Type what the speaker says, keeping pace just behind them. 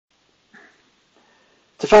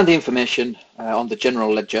To find the information on the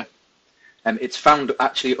general ledger, it's found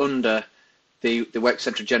actually under the Work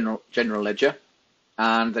Centre general ledger,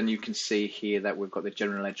 and then you can see here that we've got the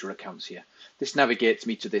general ledger accounts here. This navigates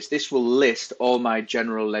me to this. This will list all my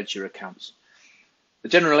general ledger accounts. The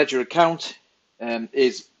general ledger account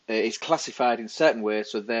is classified in certain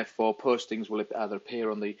ways, so therefore postings will either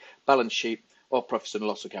appear on the balance sheet or profits and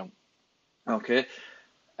loss account. Okay.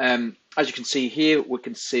 As you can see here, we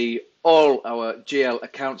can see all our GL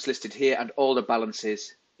accounts listed here and all the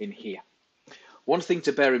balances in here. One thing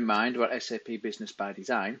to bear in mind about SAP Business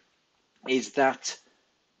ByDesign is that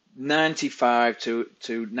 95 to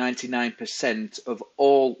 99% of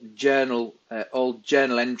all journal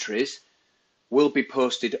entries will be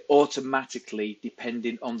posted automatically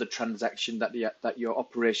depending on the transaction that you're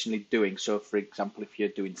operationally doing. So, for example, if you're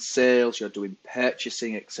doing sales, you're doing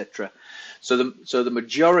purchasing, etc. So the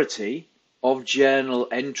majority of journal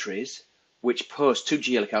entries which post to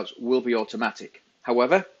GL accounts will be automatic.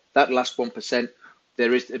 However, that last 1%,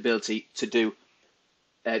 there is the ability to do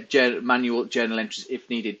manual journal entries if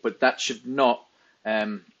needed, but that should not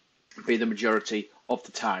be the majority of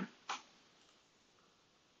the time.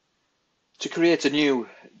 To create a new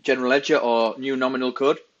general ledger or new nominal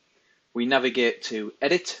code, we navigate to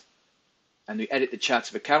Edit, and we edit the chart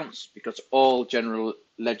of accounts because all general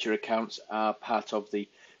ledger accounts are part of the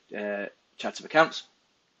chart of accounts.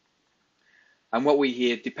 And what we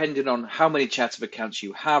hear, depending on how many chart of accounts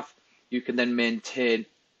you have, you can then maintain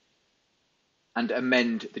and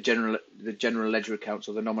amend the general ledger accounts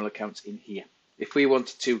or the nominal accounts in here. If we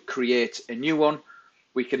wanted to create a new one,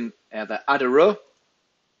 we can either add a row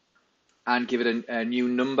and give it a new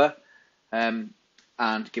number and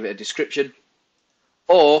give it a description,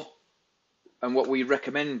 or, and what we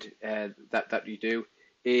recommend that you do,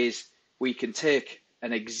 is we can take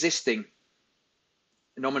an existing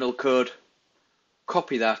nominal code,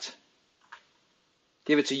 copy that,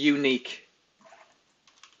 give it a unique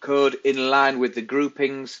code in line with the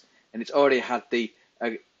groupings, and it's already had the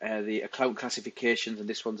account classifications, and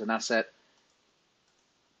this one's an asset,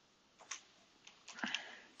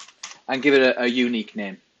 and give it a unique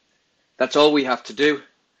name. That's all we have to do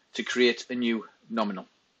to create a new nominal.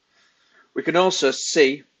 We can also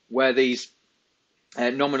see where these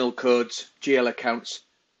nominal codes, GL accounts,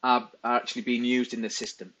 are actually being used in the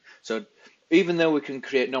system. So even though we can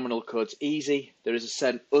create nominal codes easy, there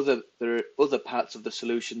are other parts of the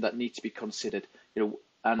solution that need to be considered,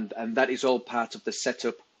 and that is all part of the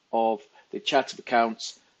setup of the chart of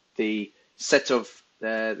accounts, the set of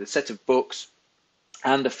books,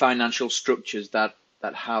 and the financial structures that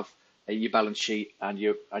have your balance sheet and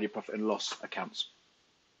your profit and loss accounts.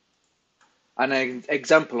 And an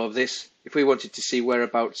example of this, if we wanted to see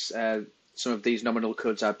whereabouts some of these nominal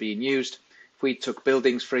codes are being used, if we took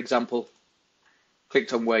buildings, for example,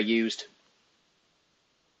 clicked on where used,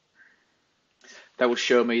 that will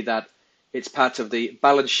show me that it's part of the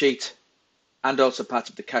balance sheet and also part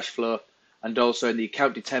of the cash flow, and also in the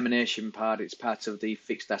account determination part, it's part of the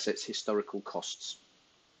fixed assets historical costs.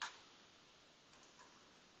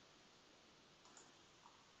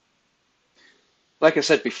 Like I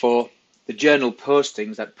said before, the journal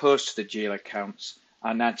postings that post to the GL accounts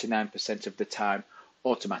are 99% of the time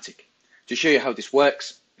automatic. To show you how this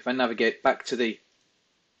works, if I navigate back to the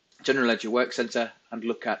General Ledger Work Centre and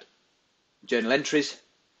look at journal entries,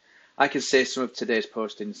 I can see some of today's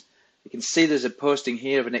postings. You can see there's a posting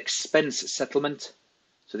here of an expense settlement.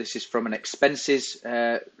 So this is from an expenses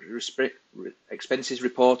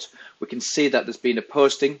report. We can see that there's been a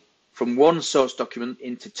posting from one source document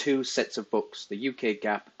into two sets of books, the UK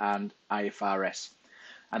GAAP and IFRS.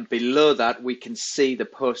 And below that, we can see the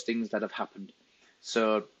postings that have happened.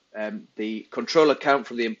 So the control account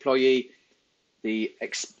from the employee, the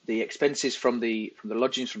expenses from the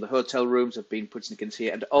lodgings, from the hotel rooms have been put in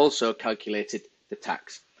here, and also calculated the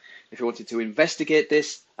tax. If I wanted to investigate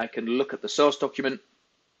this, I can look at the source document,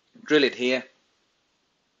 drill it here.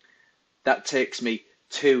 That takes me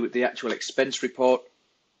to the actual expense report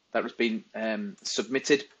that has been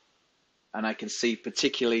submitted, and I can see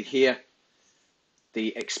particularly here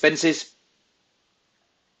the expenses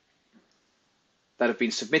that have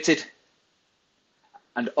been submitted,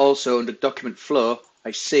 and also under document flow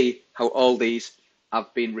I see how all these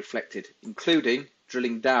have been reflected, including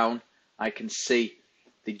drilling down I can see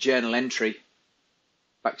the journal entry,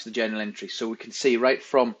 back to the journal entry. So we can see right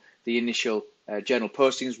from the initial journal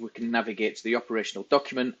postings, we can navigate to the operational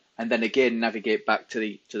document and then again navigate back to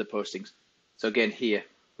the postings. So again here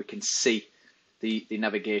we can see the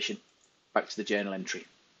navigation back to the journal entry.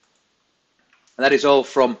 And that is all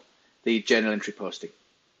from the journal entry posting.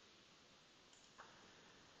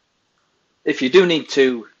 If you do need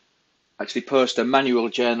to actually post a manual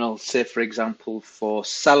journal, say for example for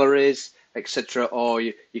salaries, etc., or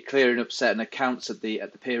you're clearing up certain accounts at the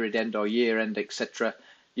period end or year end, etc.,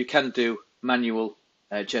 you can do manual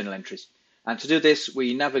journal entries. And to do this,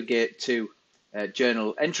 we navigate to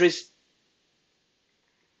journal entries,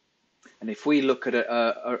 and if we look at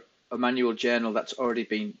a manual journal that's already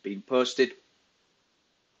been posted,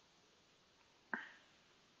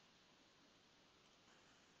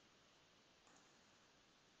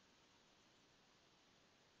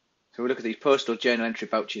 so we look at these postal journal entry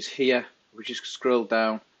vouchers here. We just scroll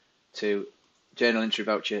down to journal entry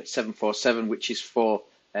voucher 747, which is for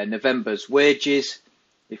November's wages.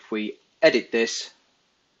 If we edit this,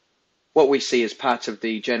 what we see as part of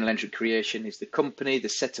the journal entry creation is the company, the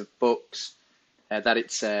set of books, that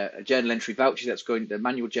it's a journal entry voucher that's going to the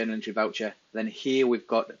manual journal entry voucher. Then here we've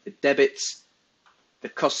got the debits, the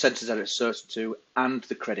cost centers that it's associated to, and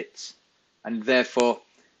the credits. And therefore,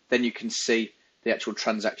 then you can see the actual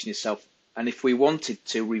transaction itself. And if we wanted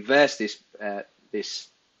to reverse this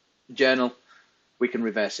journal, we can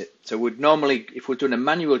reverse it. So we'd normally, if we're doing a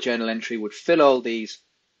manual journal entry, would fill all these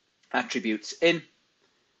attributes in,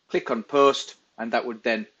 click on post, and that would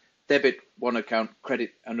then debit one account,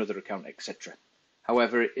 credit another account, etc.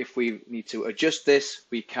 However, if we need to adjust this,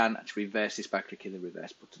 we can actually reverse this by clicking the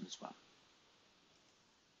reverse button as well.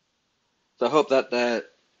 So I hope that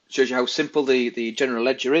shows you how simple the general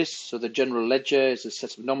ledger is. So the general ledger is a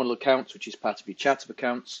set of nominal accounts, which is part of your chart of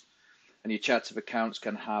accounts. And your chart of accounts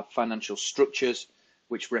can have financial structures,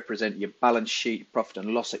 which represent your balance sheet, profit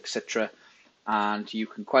and loss, etc. And you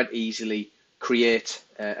can quite easily create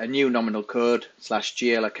a new nominal code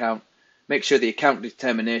 /GL account. Make sure the account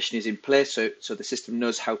determination is in place so the system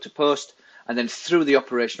knows how to post. And then through the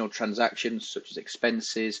operational transactions, such as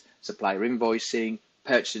expenses, supplier invoicing,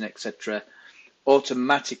 purchasing, etc.,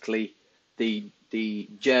 automatically the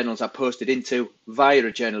journals are posted into via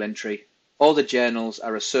a journal entry. All the journals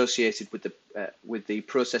are associated with the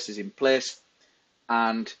processes in place,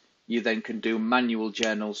 and you then can do manual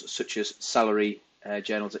journals such as salary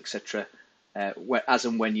journals, etc., as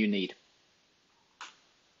and when you need.